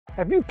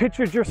Have you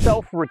pictured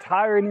yourself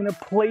retiring in a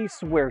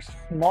place where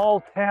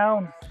small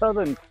town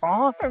southern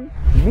farm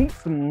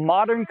meets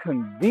modern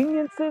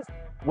conveniences?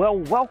 Well,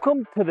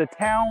 welcome to the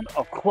town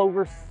of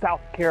Clover,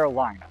 South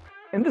Carolina.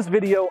 In this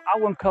video,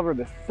 I'll uncover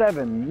the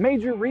 7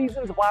 major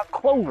reasons why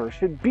Clover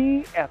should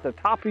be at the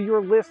top of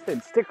your list,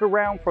 and stick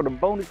around for the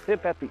bonus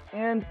tip at the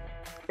end.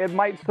 It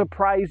might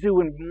surprise you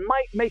and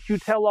might make you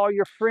tell all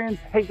your friends,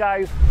 hey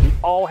guys, we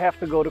all have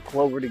to go to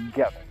Clover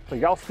together. So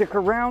y'all stick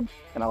around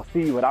and I'll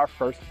see you at our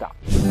first stop.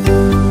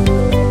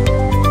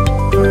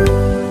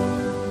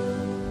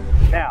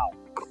 Now,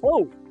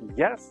 Clover,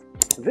 yes,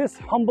 this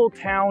humble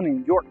town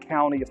in York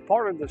County is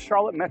part of the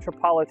Charlotte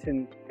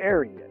metropolitan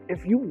area.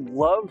 If you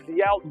love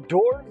the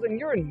outdoors and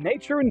you're a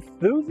nature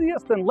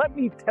enthusiast, then let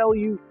me tell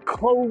you,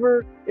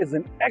 Clover is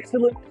an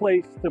excellent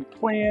place to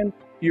plan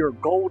your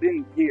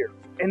golden years.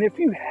 And if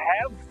you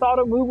have thought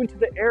of moving to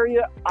the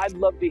area, I'd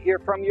love to hear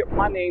from you.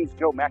 My name's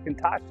Joe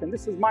McIntosh, and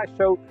this is my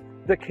show,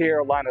 The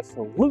Carolina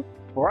Salute,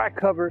 where I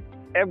cover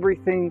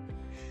everything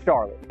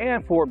Charlotte,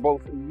 and for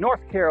both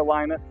North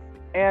Carolina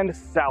and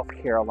South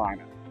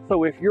Carolina.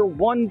 So if you're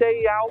one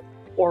day out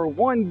or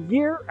 1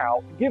 year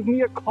out, give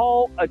me a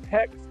call, a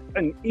text,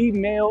 an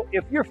email.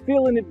 If you're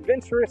feeling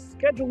adventurous,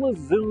 schedule a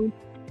Zoom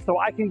so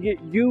I can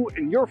get you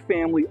and your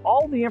family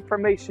all the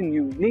information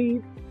you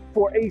need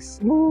for a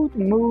smooth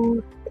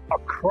move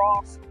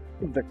across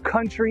the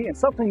country. And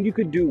something you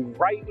could do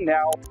right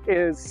now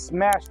is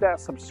smash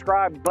that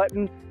subscribe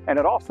button, and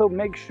it also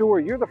makes sure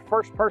you're the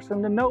first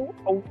person to know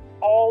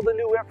all the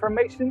new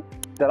information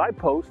that I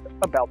post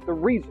about the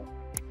region.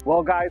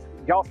 Well guys,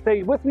 y'all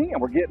stay with me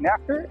and we're getting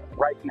after it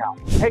right now.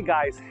 Hey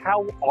guys,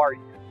 how are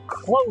you?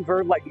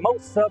 Clover, like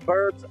most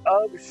suburbs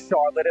of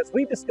Charlotte, as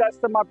we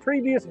discussed in my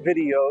previous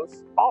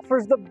videos,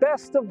 offers the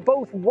best of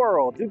both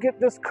worlds. You get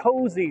this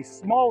cozy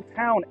small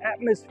town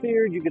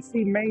atmosphere. You can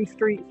see Main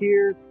Street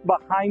here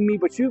behind me,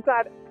 but you've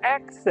got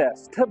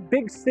access to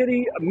big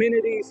city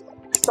amenities.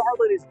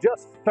 Charlotte is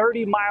just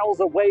 30 miles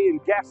away, and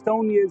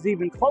Gastonia is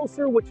even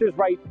closer, which is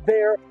right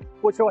there,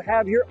 which will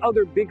have your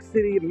other big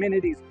city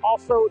amenities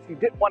also, if you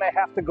didn't want to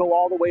have to go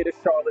all the way to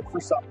Charlotte for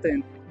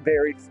something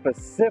very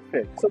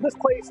specific. So this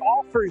place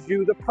offers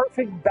you the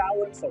perfect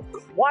balance of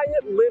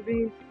quiet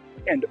living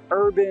and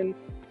urban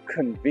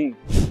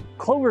convenience.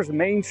 Clover's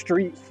Main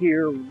Street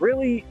here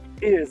really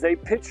is a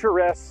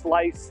picturesque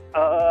slice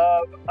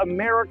of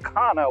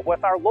Americana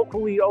with our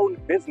locally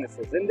owned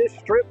businesses. In this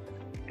strip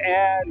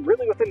and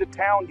really within the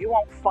town, you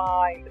won't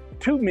find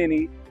too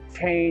many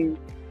chain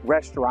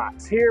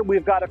restaurants. Here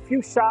we've got a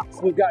few shops,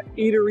 we've got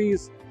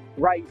eateries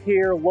right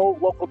here,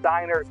 local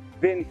diners,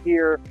 been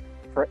here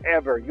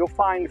forever. You'll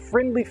find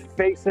friendly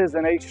faces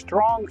and a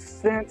strong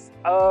sense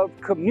of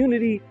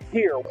community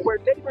here, where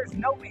neighbors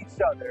know each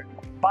other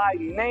by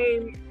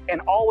name and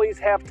always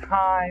have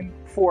time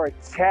for a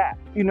chat.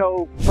 You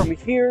know, from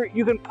here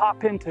you can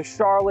pop into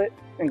Charlotte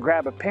and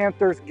grab a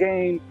Panthers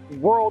game,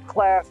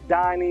 world-class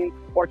dining,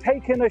 or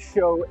take in a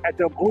show at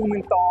the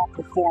Blumenthal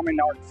Performing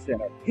Arts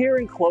Center. Here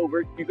in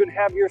Clover, you can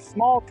have your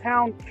small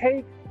town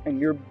cake and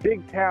your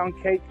big town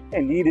cake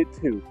and eat it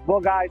too.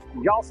 Well guys,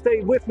 y'all stay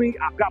with me.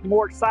 I've got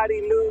more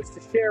exciting news to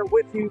share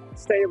with you.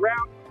 Stay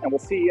around and we'll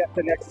see you at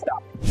the next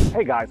stop.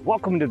 Hey guys,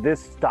 welcome to this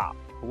stop.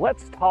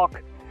 Let's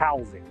talk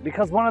housing,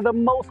 because one of the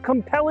most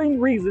compelling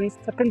reasons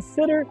to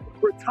consider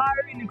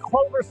retiring in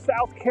Clover,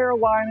 South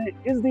Carolina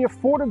is the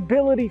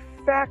affordability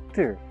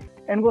factor.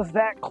 And with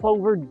that,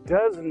 Clover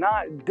does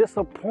not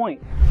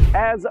disappoint.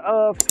 As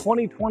of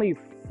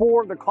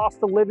 2024, the cost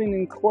of living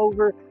in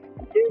Clover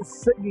is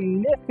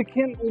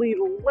significantly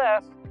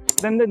less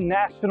than the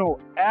national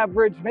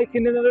average,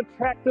 making it an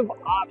attractive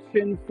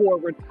option for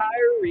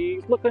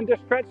retirees looking to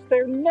stretch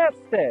their nest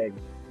egg.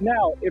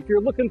 Now, if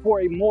you're looking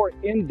for a more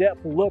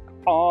in-depth look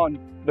on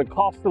the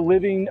cost of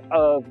living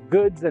of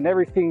goods and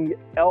everything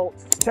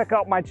else, check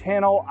out my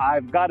channel.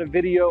 I've got a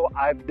video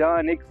I've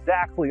done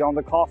exactly on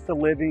the cost of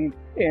living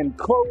in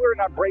Clover,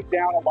 and I break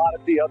down a lot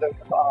of the other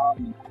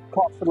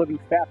cost of living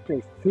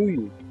factors to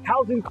you.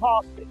 Housing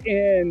costs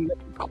in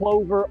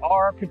Clover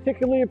are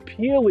particularly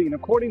appealing.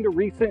 According to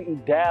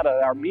recent data,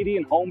 our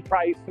median home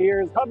price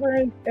here is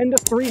hovering in the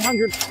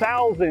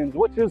 300,000s,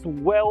 which is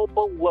well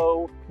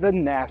below the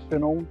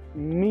national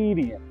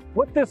median.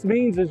 What this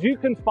means is you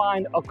can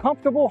find a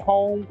comfortable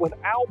home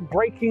without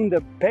breaking the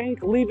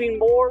bank, leaving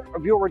more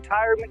of your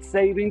retirement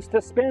savings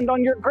to spend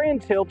on your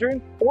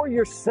grandchildren or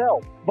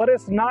yourself. But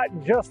it's not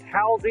just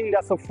housing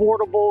that's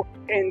affordable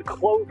in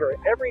Clover.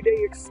 Everyday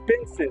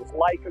expenses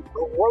like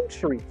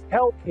groceries,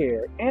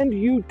 healthcare, and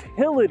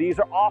utilities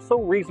are also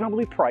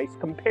reasonably priced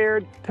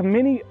compared to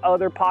many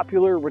other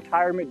popular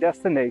retirement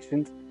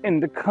destinations in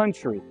the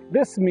country.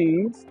 This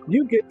means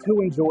you get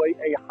to enjoy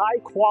a high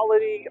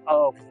quality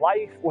of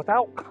life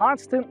without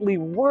constantly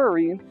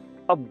worrying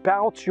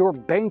about your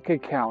bank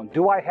account.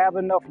 Do I have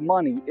enough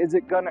money? Is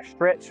it gonna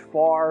stretch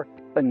far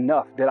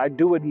enough? Did I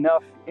do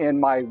enough in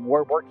my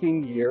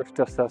working years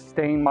to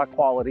sustain my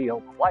quality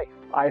of life?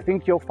 I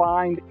think you'll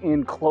find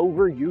in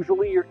Clover,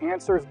 usually your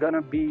answer is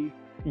gonna be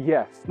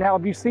Yes. Now,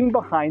 have you seen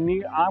behind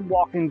me? I'm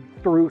walking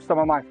through some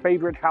of my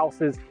favorite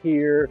houses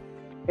here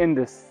in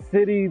the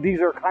city. These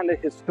are kind of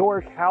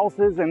historic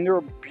houses and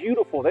they're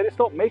beautiful. They just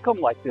don't make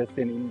them like this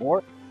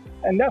anymore.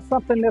 And that's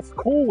something that's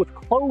cool with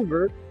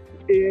Clover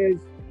is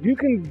you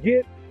can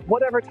get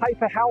whatever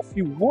type of house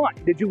you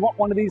want. Did you want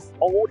one of these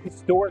old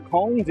historic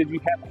homes? Did you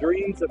have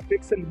dreams of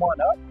fixing one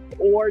up?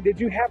 Or did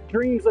you have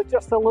dreams of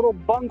just a little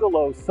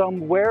bungalow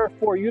somewhere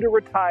for you to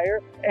retire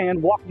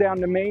and walk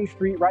down the main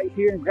street right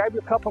here and grab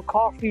your cup of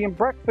coffee and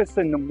breakfast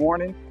in the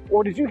morning?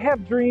 Or did you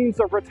have dreams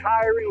of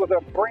retiring with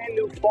a brand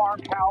new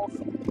farmhouse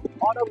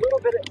on a little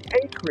bit of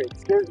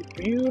acreage? There's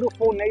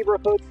beautiful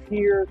neighborhoods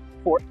here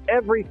for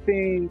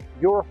everything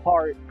your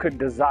heart could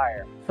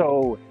desire.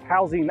 So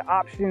housing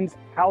options,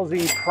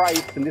 housing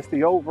price, and just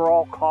the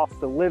overall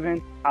cost of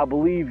living, I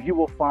believe you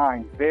will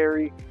find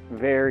very,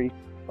 very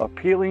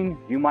appealing.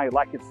 You might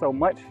like it so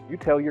much, you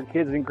tell your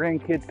kids and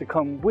grandkids to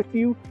come with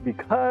you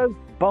because,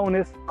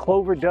 bonus,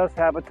 Clover does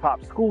have a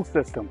top school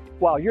system.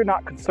 While you're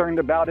not concerned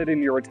about it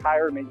in your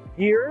retirement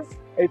years,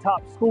 a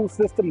top school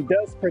system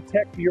does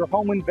protect your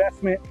home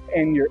investment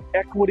and your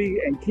equity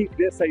and keep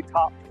this a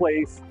top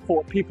place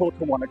for people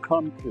to want to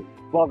come to.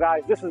 Well,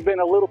 guys, this has been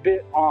a little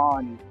bit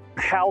on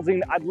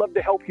housing. I'd love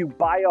to help you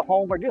buy a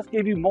home or just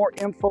give you more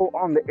info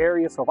on the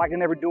area. So if I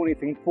can ever do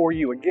anything for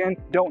you, again,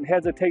 don't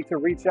hesitate to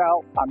reach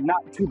out. I'm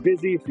not too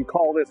busy. If you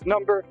call this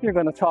number, you're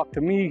going to talk to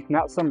me,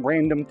 not some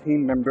random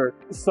team member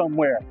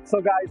somewhere.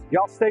 So guys,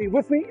 y'all stay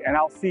with me and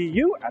I'll see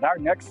you at our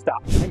next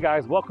stop. Hey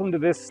guys, welcome to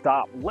this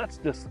stop. Let's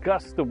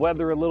discuss the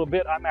weather a little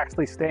bit. I'm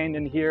actually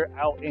standing here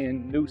out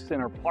in New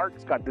Center Park.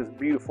 It's got this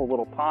beautiful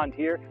little pond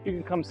here. You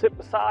can come sit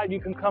beside, you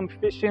can come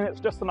fish in.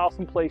 It's just an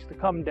awesome place to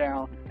come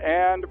down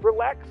and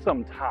relax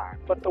sometime.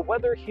 But the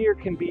weather here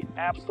can be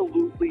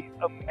absolutely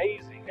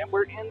amazing, and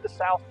we're in the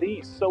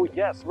southeast, so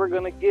yes, we're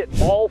gonna get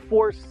all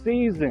 4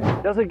 seasons.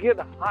 Does it get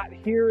hot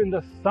here in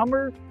the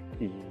summer?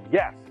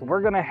 Yes,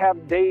 we're gonna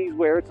have days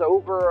where it's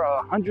over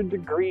 100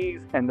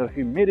 degrees and the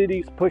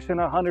humidity's pushing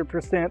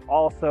 100%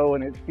 also,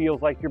 and it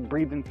feels like you're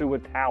breathing through a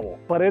towel.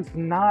 But it's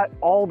not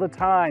all the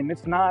time.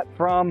 It's not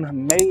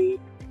from May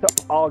to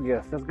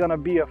August. There's gonna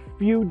be a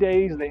few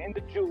days, the end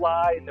of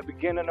July and the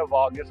beginning of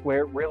August,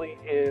 where it really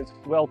is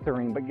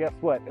sweltering. But guess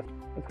what?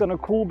 It's gonna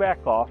cool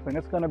back off, and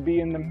it's gonna be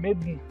in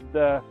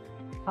the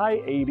high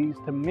 80s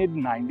to mid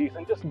 90s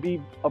and just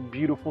be a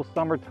beautiful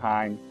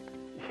summertime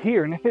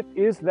here. And if it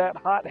is that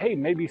hot, hey,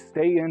 maybe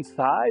stay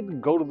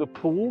inside, go to the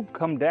pool,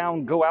 come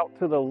down, go out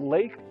to the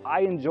lake.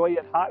 I enjoy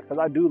it hot because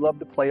I do love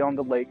to play on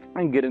the lake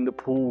and get in the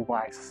pool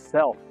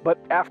myself. But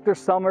after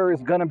summer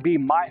is gonna be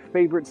my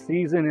favorite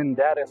season, and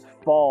that is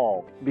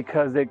fall,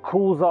 because it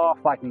cools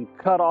off. I can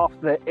cut off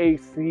the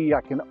AC,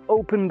 I can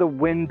open the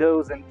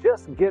windows and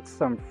just get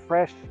some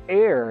fresh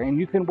air, and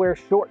you can wear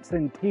shorts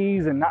and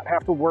tees and not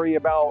have to worry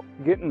about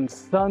getting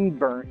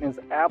sunburnt. It's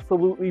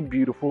absolutely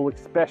beautiful,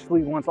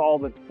 especially once all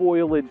the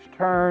foliage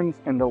turns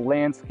and the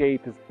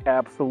landscape is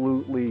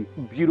absolutely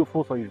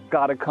beautiful. So you've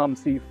got to come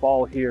see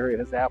fall here. It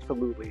is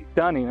absolutely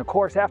stunning. Of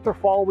course, after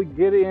fall we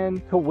get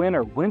into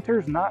winter.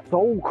 Winter's not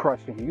soul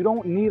crushing. You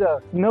don't need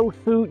a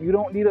snowsuit, you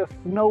don't need a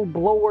snow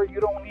blower,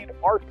 you don't need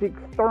Arctic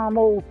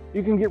thermals.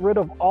 You can get rid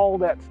of all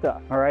that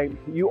stuff. All right,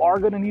 you are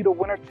going to need a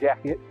winter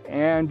jacket,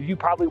 and you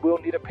probably will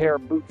need a pair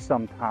of boots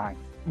sometime.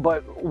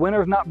 But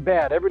winter's not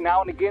bad. Every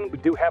now and again we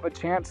do have a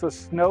chance of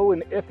snow,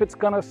 and if it's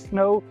gonna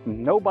snow,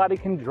 nobody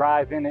can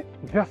drive in it.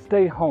 Just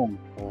stay home,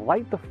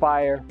 light the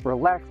fire,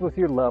 relax with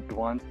your loved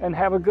ones, and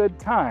have a good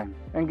time.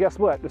 And guess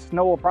what? The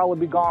snow will probably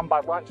be gone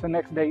by lunch the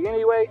next day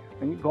anyway,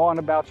 and you go on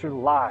about your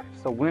life.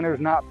 So winter's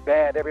not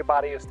bad.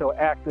 Everybody is still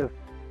active.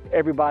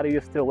 Everybody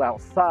is still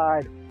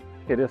outside.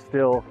 It is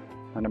still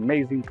an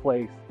amazing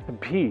place to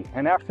be.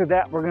 And after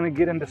that, we're going to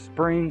get into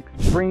spring.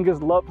 Spring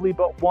is lovely,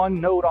 but one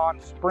note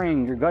on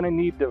spring: you're going to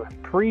need to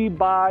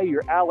pre-buy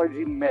your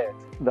allergy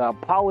meds. The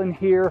pollen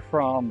here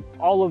from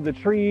all of the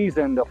trees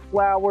and the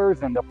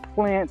flowers and the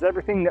plants,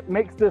 everything that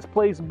makes this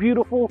place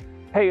beautiful,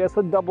 hey, it's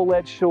a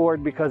double-edged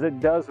sword because it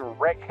does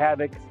wreak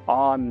havoc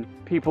on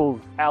people's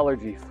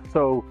allergies.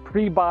 So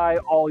pre-buy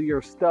all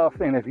your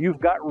stuff, and if you've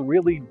got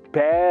really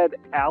bad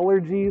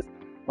allergies,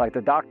 like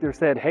the doctor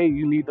said, hey,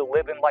 you need to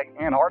live in like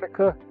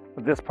Antarctica,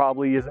 this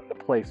probably isn't the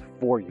place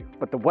for you.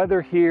 But the weather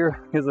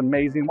here is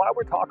amazing. While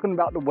we're talking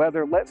about the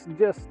weather, let's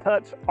just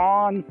touch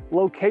on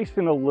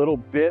location a little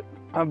bit,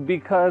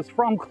 because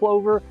from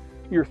Clover,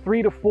 you're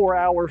 3 to 4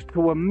 hours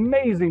to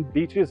amazing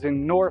beaches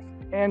in North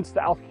and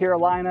South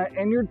Carolina,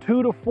 and you're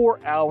 2 to 4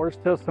 hours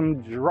to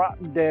some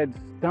drop-dead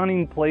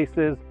stunning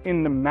places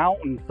in the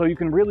mountains. So you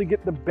can really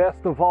get the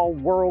best of all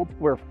worlds.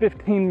 We're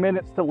 15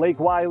 minutes to Lake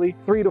Wiley,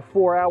 3 to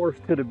 4 hours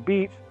to the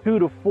beach, 2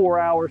 to 4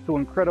 hours to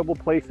incredible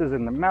places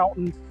in the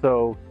mountains.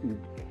 So you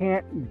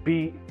can't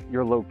beat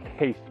your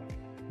location.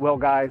 Well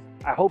guys,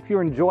 I hope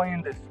you're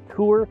enjoying this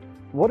tour.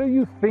 What are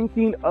you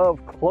thinking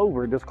of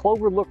Clover? Does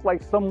Clover look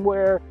like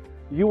somewhere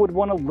you would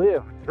want to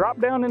live? Drop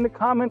down in the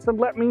comments and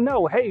let me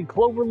know. Hey,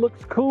 Clover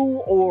looks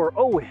cool, or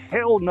oh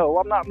hell no,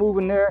 I'm not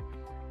moving there.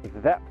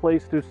 That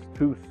place is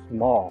too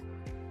small.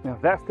 And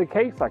if that's the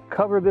case, I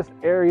cover this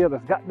area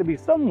that's got to be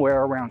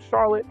somewhere around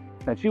Charlotte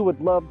that you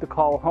would love to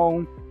call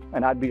home,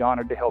 and I'd be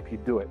honored to help you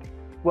do it.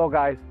 Well,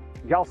 guys,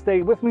 y'all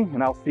stay with me,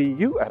 and I'll see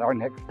you at our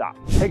next stop.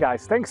 Hey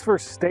guys, thanks for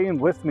staying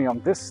with me on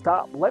this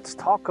stop. Let's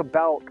talk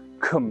about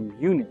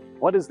community.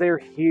 What is there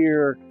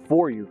here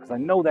for you? Because I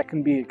know that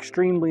can be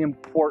extremely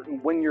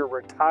important when you're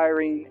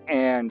retiring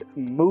and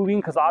moving,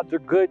 because odds are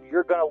good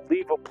you're going to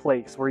leave a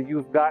place where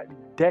you've got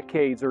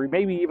decades or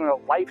maybe even a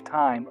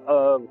lifetime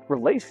of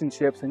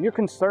relationships, and you're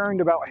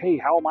concerned about, hey,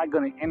 how am I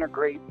going to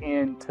integrate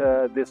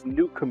into this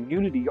new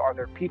community? Are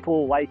there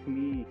people like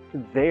me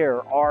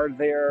there? Are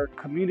there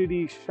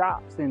community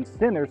shops and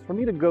centers for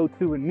me to go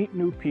to and meet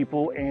new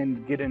people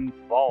and get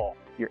involved?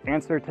 Your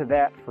answer to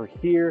that for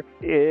here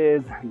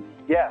is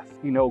yes.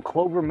 You know,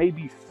 Clover may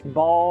be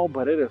small,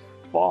 but it is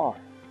far,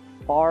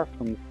 far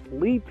from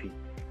sleepy.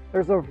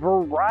 There's a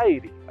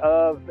variety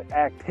of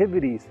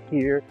activities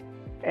here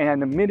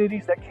and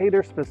amenities that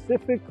cater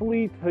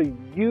specifically to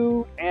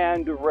you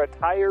and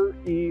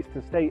retirees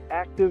to stay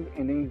active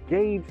and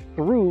engaged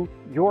through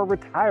your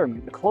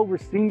retirement. The Clover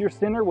Senior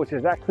Center, which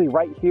is actually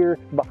right here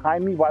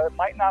behind me, while it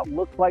might not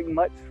look like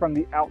much from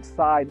the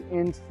outside,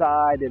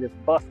 inside it is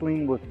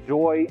bustling with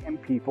joy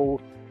and people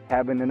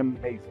having an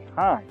amazing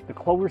time. The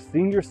Clover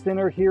Senior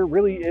Center here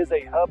really is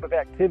a hub of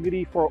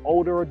activity for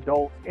older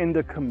adults in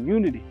the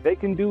community. They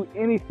can do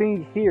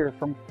anything here,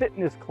 from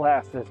fitness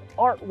classes,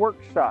 art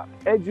workshops,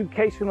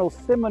 educational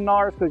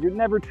seminars, because you're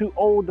never too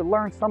old to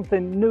learn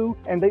something new.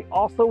 And they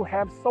also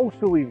have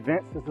social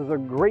events. This is a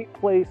great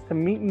place to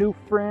meet new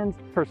friends,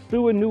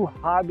 pursue a new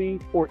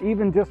hobby, or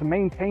even just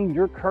maintain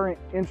your current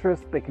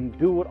interests. They can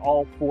do it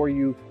all for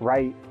you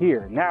right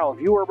here. Now, if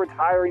you are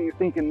retiring, you're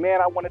thinking, man,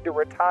 I wanted to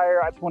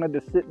retire. I just wanted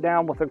to sit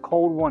down with a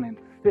cold one and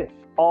fish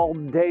all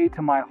day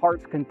to my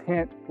heart's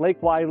content. Lake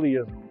Wiley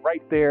is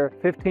right there,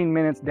 15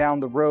 minutes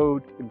down the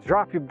road.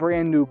 Drop your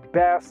brand new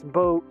bass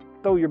boat,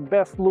 throw your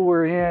best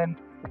lure in,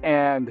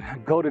 and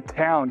go to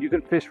town. You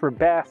can fish for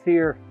bass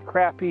here,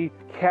 crappie,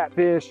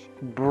 catfish,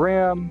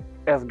 brim,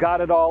 has got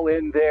it all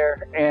in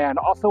there. And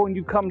also when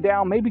you come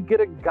down, maybe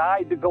get a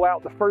guide to go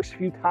out the first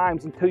few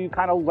times until you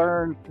kind of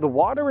learn the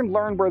water and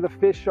learn where the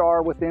fish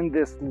are within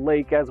this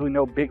lake. As we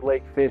know, big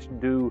lake fish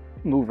do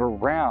move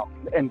around.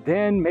 And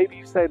then maybe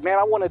you said, man,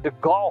 I wanted to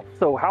golf.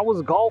 So how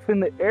was golf in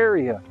the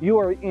area? You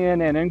are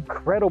in an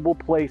incredible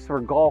place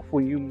for golf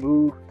when you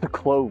move to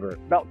Clover.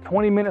 About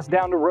 20 minutes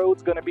down the road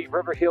is going to be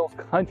River Hills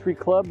Country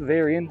Club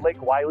there in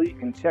Lake Wiley. You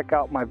can check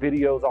out my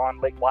videos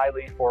on Lake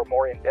Wiley for a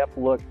more in-depth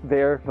look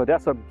there. But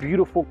that's a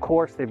beautiful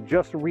course. They've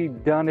just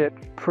redone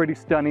it. Pretty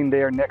stunning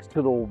there next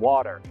to the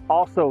water.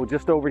 Also,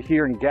 just over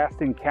here in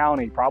Gaston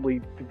County,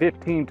 probably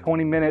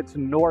 15-20 minutes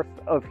north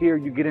of here,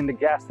 you get into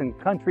Gaston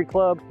Country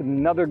Club.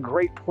 Another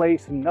great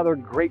place, another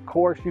great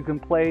course you can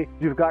play.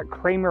 You've got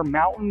Kramer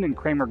Mountain and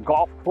Kramer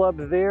Golf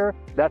Club there.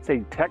 That's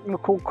a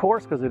technical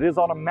course because it is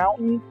on a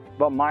mountain,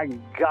 but my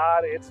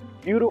God, it's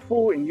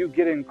beautiful, and you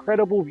get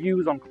incredible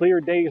views on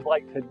clear days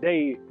like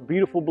today.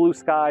 Beautiful blue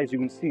skies. You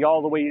can see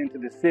all the way into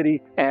the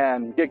city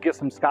and get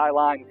some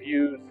skyline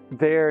views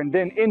there. And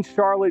then in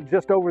Charlotte,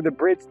 just over the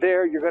bridge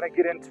there, you're going to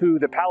get into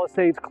the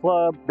Palisades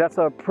Club. That's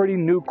a pretty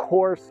new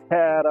course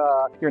at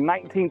your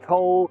 19th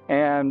hole,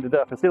 and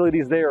the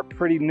facilities there are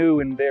pretty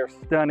new and they're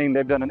stunning.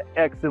 They've done an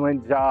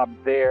excellent job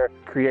there,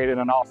 created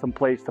an awesome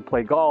place to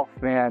play golf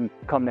and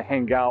come to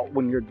hang out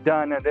when you're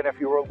done. And then if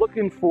you were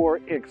looking for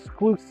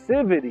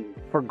exclusivity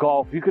for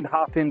golf, you can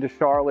hop into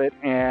Charlotte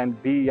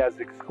and be as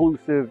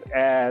exclusive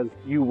as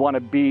you want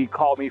to be.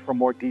 Call me for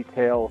more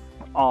details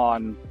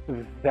on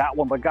that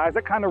one. But guys,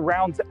 that kind of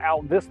rounds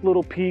out this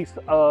little piece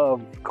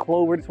of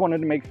Clover. Just wanted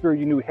to make sure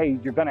you knew, hey,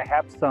 you're going to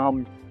have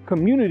some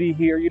community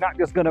here. You're not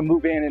just going to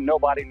move in and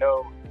nobody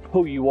knows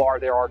who you are.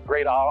 There are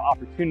great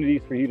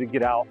opportunities for you to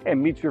get out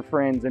and meet your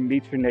friends and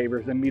meet your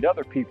neighbors and meet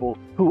other people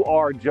who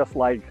are just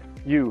like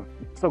you.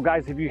 So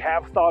guys, if you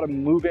have thought of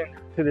moving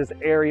to this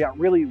area, I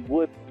really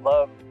would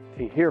love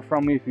to hear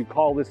from you. If you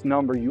call this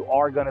number, you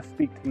are going to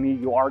speak to me,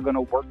 you are going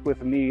to work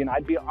with me, and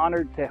I'd be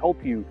honored to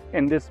help you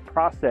in this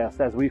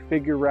process as we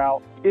figure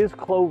out, is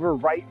Clover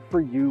right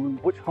for you?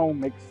 Which home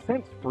makes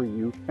sense for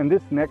you in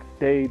this next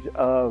stage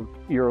of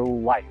your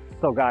life?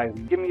 So guys,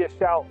 give me a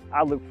shout.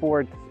 I look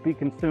forward to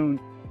speaking soon,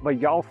 but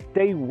y'all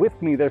stay with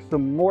me. There's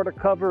some more to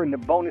cover, and the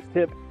bonus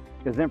tip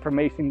is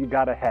information you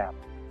got to have.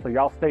 So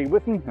y'all stay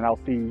with me, and I'll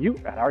see you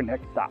at our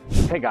next stop.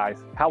 Hey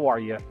guys, how are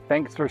you?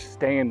 Thanks for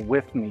staying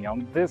with me.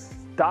 On this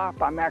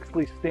stop, I'm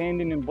actually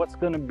standing in what's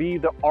going to be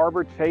the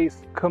Arbor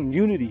Chase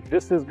community.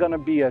 This is going to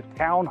be a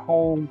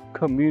townhome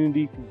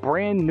community,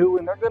 brand new,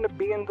 and they're going to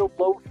be in the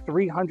low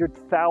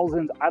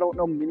 300,000s. I don't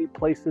know many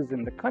places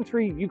in the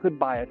country you could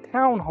buy a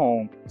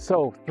townhome.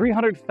 So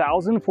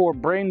 300,000 for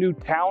brand new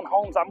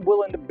townhomes. I'm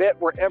willing to bet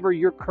wherever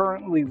you're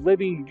currently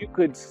living, you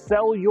could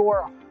sell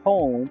your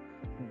home,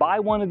 buy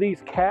one of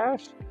these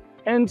cash,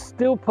 and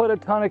still put a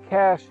ton of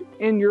cash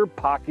in your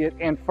pocket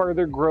and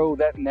further grow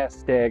that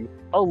nest egg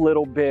a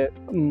little bit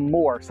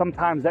more.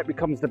 Sometimes that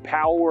becomes the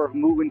power of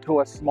moving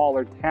to a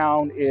smaller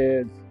town,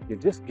 is You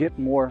just get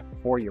more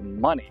for your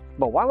money.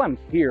 But while I'm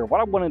here,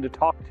 what I wanted to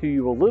talk to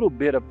you a little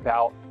bit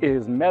about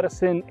is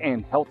medicine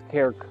and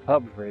healthcare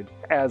coverage.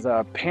 As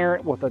a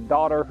parent with a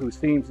daughter who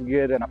seems to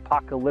get an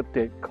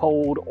apocalyptic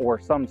cold or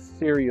some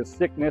serious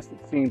sickness,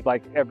 it seems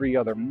like every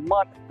other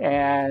month,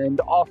 and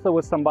also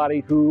as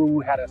somebody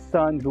who had a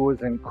son who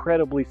was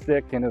incredibly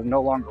sick and is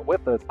no longer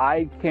with us,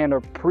 I can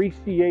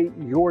appreciate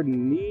your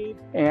need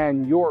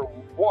and your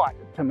want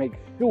to make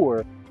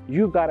sure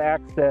you've got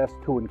access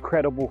to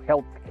incredible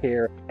health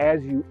care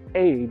as you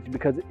age,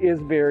 because it is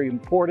very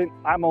important.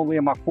 I'm only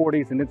in my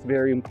 40s and it's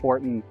very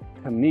important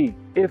to me.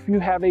 If you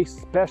have a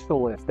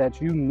specialist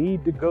that you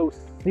need to go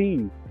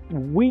see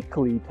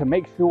weekly to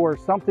make sure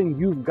something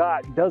you've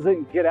got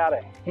doesn't get out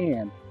of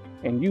hand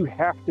and you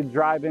have to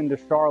drive into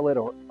Charlotte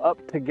or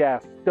up to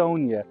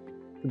Gastonia,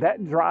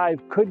 that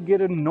drive could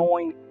get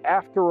annoying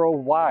after a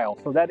while.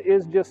 So that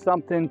is just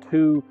something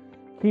to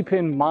keep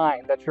in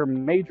mind, that your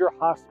major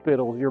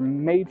hospitals, your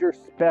major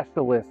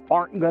specialists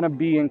aren't going to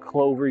be in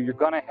Clover. You're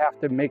going to have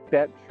to make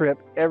that trip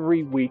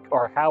every week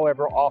or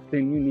however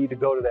often you need to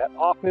go to that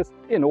office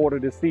in order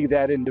to see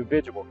that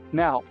individual.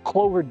 Now,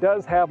 Clover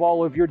does have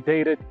all of your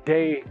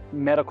day-to-day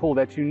medical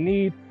that you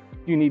need.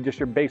 You need just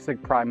your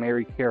basic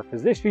primary care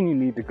physician. You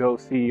need to go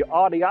see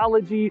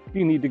audiology.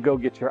 You need to go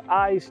get your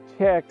eyes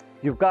checked.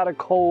 You've got a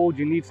cold.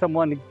 You need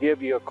someone to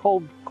give you a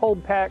cold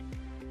pack.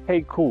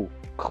 Hey, cool.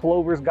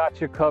 Clover's got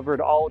you covered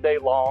all day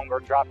long, or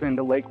drop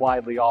into Lake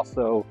Widely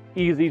also.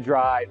 Easy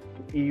drive,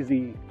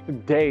 easy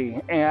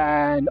day.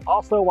 And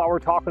also, while we're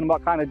talking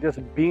about kind of just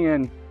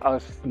being a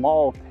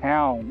small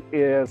town,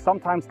 is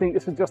sometimes think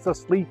this is just a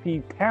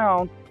sleepy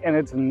town, and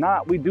it's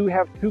not. We do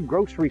have 2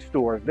 grocery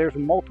stores. There's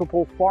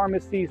multiple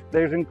pharmacies.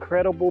 There's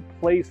incredible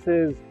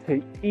places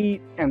to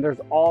eat. And there's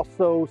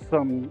also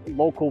some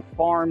local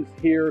farms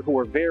here who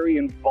are very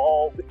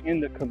involved in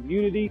the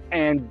community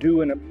and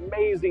do an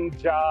amazing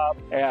job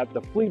at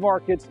the flea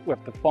markets with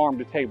the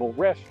farm-to-table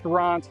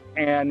restaurants.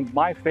 And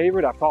my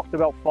favorite, I've talked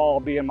about fall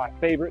being my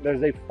favorite.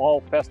 There's a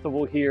fall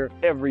festival here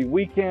every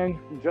weekend,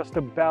 just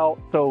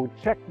about. So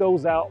check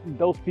those out.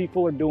 Those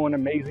people are doing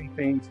amazing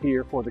things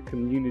here for the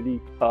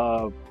community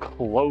of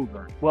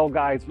Clover. Well,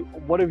 guys,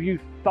 what have you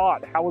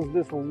thought? How is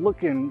this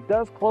looking?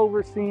 Does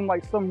Clover seem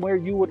like somewhere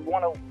you would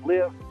want to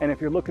live? And if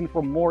you're looking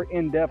for more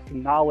in-depth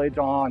knowledge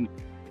on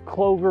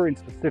Clover in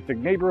specific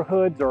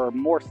neighborhoods or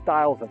more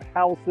styles of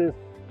houses,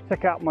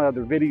 check out my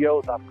other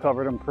videos. I've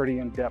covered them pretty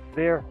in depth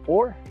there,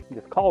 or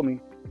just call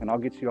me and I'll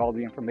get you all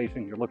the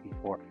information you're looking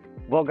for.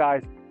 Well,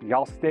 guys,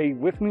 y'all stay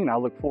with me and I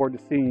look forward to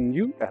seeing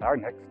you at our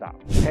next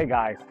stop. Hey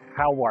guys,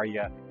 how are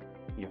you?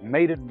 You've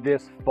made it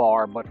this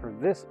far, but for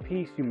this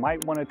piece, you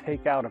might want to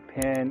take out a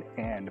pen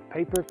and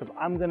paper, because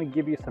I'm going to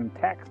give you some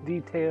tax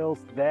details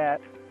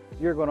that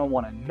you're going to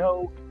want to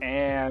know.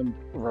 And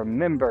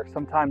remember,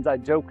 sometimes I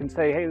joke and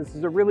say, hey, this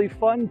is a really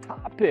fun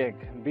topic.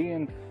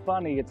 Being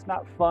funny, it's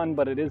not fun,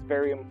 but it is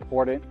very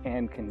important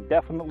and can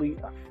definitely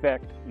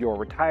affect your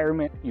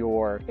retirement,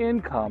 your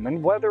income,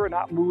 and whether or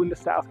not moving to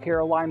South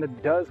Carolina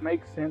does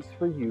make sense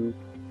for you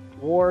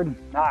or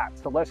not.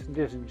 So let's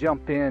just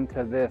jump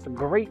into this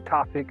great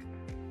topic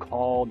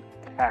called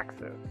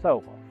taxes.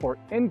 So for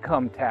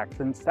income tax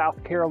in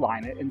South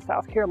Carolina,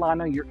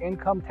 your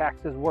income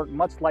taxes work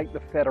much like the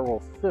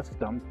federal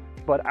system,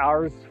 but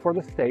ours for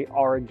the state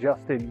are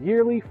adjusted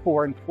yearly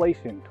for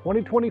inflation.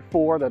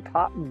 2024, the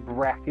top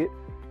bracket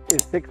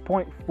is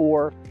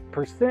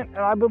 6.4%, and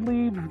I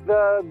believe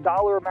the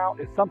dollar amount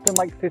is something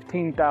like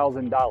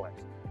 $15,000.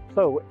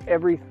 So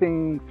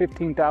everything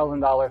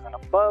 $15,000 and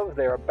above,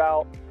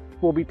 thereabout,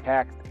 will be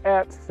taxed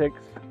at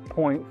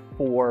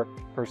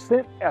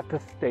 6.4% at the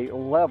state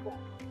level.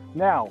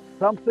 Now,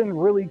 something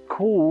really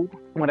cool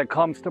when it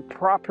comes to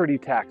property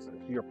taxes.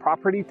 Your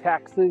property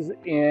taxes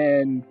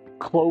in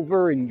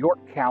Clover and York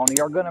County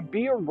are going to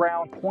be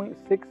around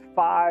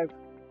 0.65.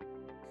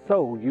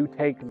 So you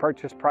take the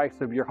purchase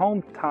price of your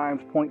home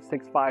times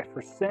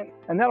 0.65%,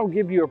 and that'll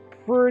give you a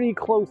pretty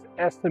close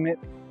estimate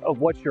of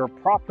what your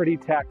property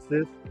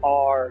taxes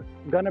are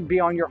going to be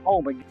on your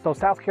home. So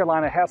South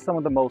Carolina has some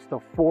of the most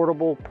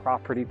affordable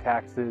property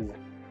taxes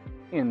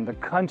in the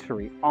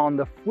country. On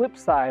the flip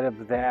side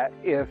of that,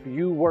 if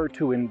you were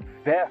to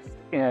invest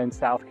in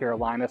South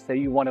Carolina, say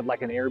you wanted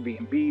like an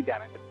Airbnb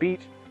down at the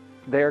beach,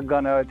 they're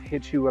gonna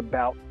hit you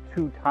about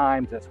 2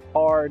 times as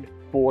hard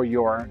for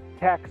your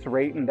tax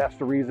rate, and that's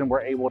the reason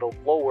we're able to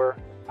lower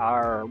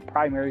our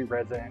primary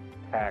resident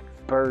tax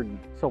burden.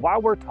 So while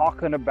we're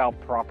talking about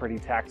property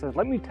taxes,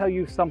 let me tell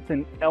you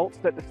something else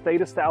that the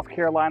state of South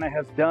Carolina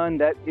has done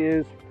that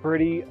is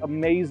pretty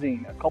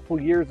amazing. A couple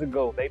years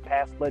ago, they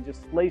passed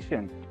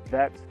legislation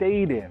that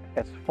stated,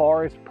 as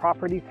far as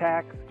property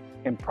tax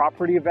and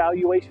property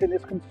evaluation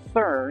is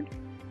concerned,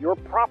 your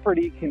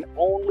property can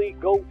only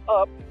go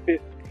up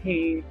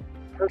 15%.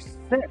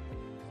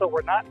 So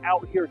we're not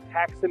out here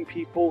taxing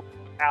people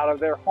out of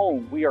their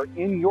home. We are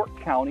in York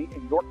County,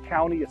 and York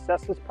County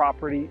assesses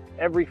property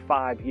every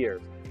 5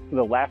 years.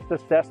 The last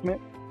assessment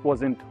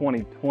was in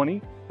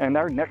 2020, and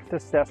our next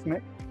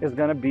assessment is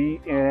going to be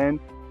in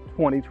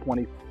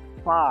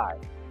 2025.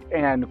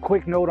 And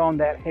quick note on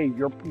that, hey,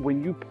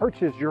 when you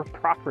purchase your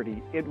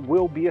property, it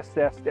will be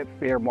assessed at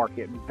fair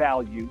market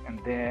value, and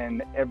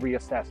then every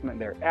assessment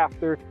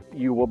thereafter,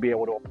 you will be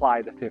able to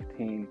apply the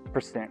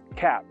 15%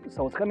 cap.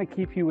 So it's going to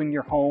keep you in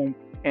your home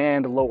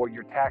and lower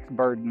your tax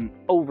burden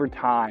over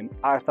time.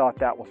 I thought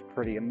that was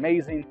pretty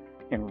amazing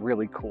and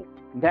really cool.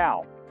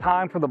 Now,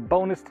 time for the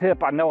bonus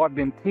tip. I know I've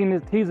been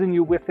teasing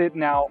you with it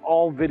now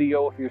all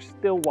video. If you're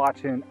still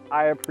watching,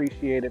 I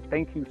appreciate it.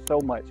 Thank you so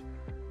much.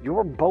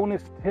 Your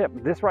bonus tip,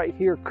 this right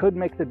here could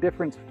make the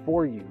difference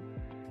for you,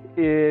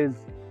 is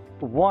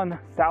one,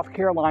 South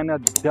Carolina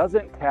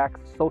doesn't tax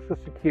Social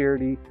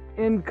Security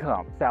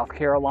income. South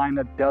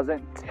Carolina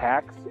doesn't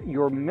tax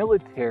your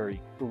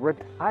military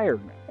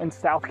retirement. And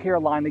South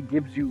Carolina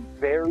gives you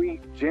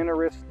very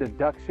generous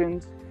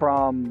deductions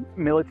from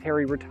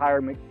military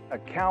retirement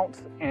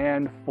accounts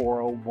and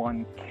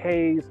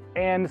 401ks.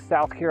 And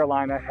South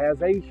Carolina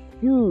has a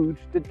huge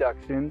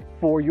deduction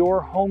for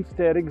your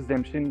homestead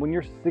exemption when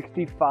you're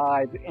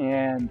 65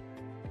 and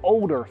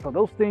older. So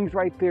those things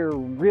right there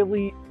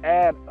really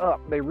add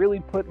up. They really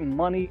put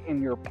money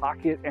in your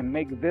pocket and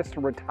make this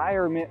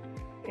retirement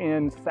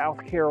in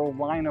South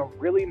Carolina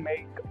really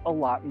make a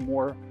lot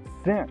more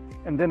sense.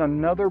 And then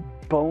another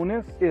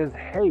bonus is,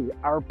 hey,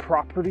 our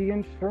property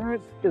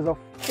insurance is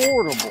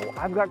affordable.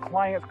 I've got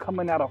clients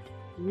coming out of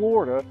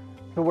Florida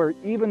to where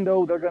even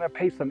though they're going to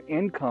pay some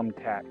income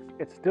tax,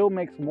 it still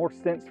makes more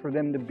sense for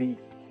them to be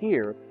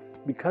here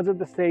because of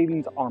the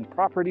savings on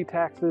property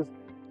taxes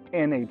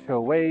and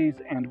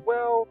HOAs. And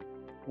well,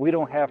 we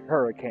don't have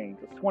hurricanes.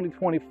 It's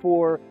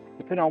 2024.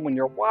 Depending on when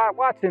you're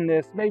watching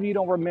this, maybe you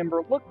don't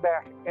remember, look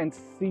back and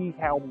see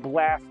how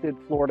blasted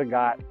Florida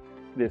got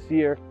this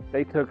year.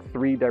 They took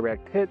 3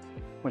 direct hits,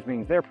 which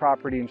means their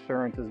property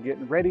insurance is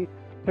getting ready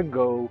to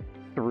go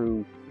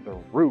through the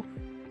roof.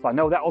 So I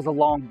know that was a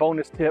long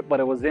bonus tip,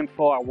 but it was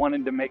info I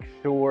wanted to make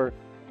sure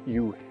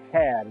you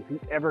had. If you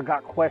ever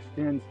got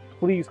questions,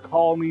 please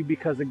call me,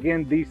 because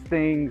again, these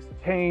things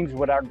change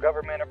what our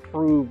government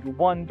approved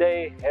one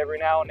day. Every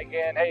now and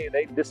again, hey,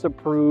 they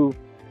disapprove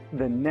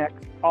the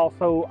next.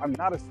 Also, I'm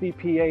not a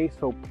CPA,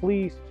 so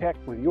please check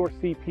with your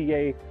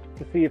CPA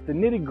to see if the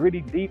nitty-gritty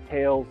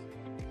details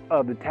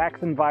of the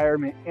tax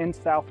environment in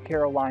South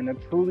Carolina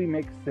truly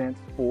make sense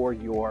for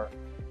your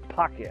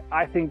pocket.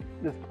 I think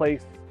this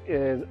place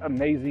is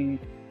amazing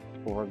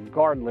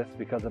regardless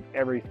because of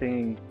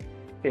everything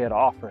it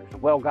offers.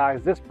 Well,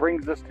 guys, this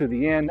brings us to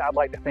the end. I'd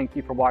like to thank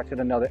you for watching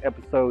another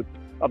episode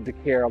of the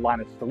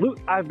Carolina Salute.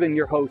 I've been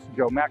your host,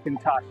 Joe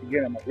McIntosh.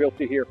 Again, I'm a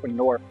realtor here for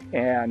North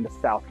and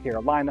South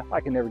Carolina. If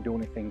I can never do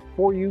anything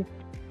for you,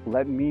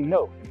 let me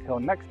know. Until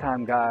next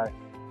time, guys,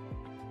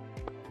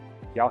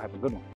 y'all have a good one.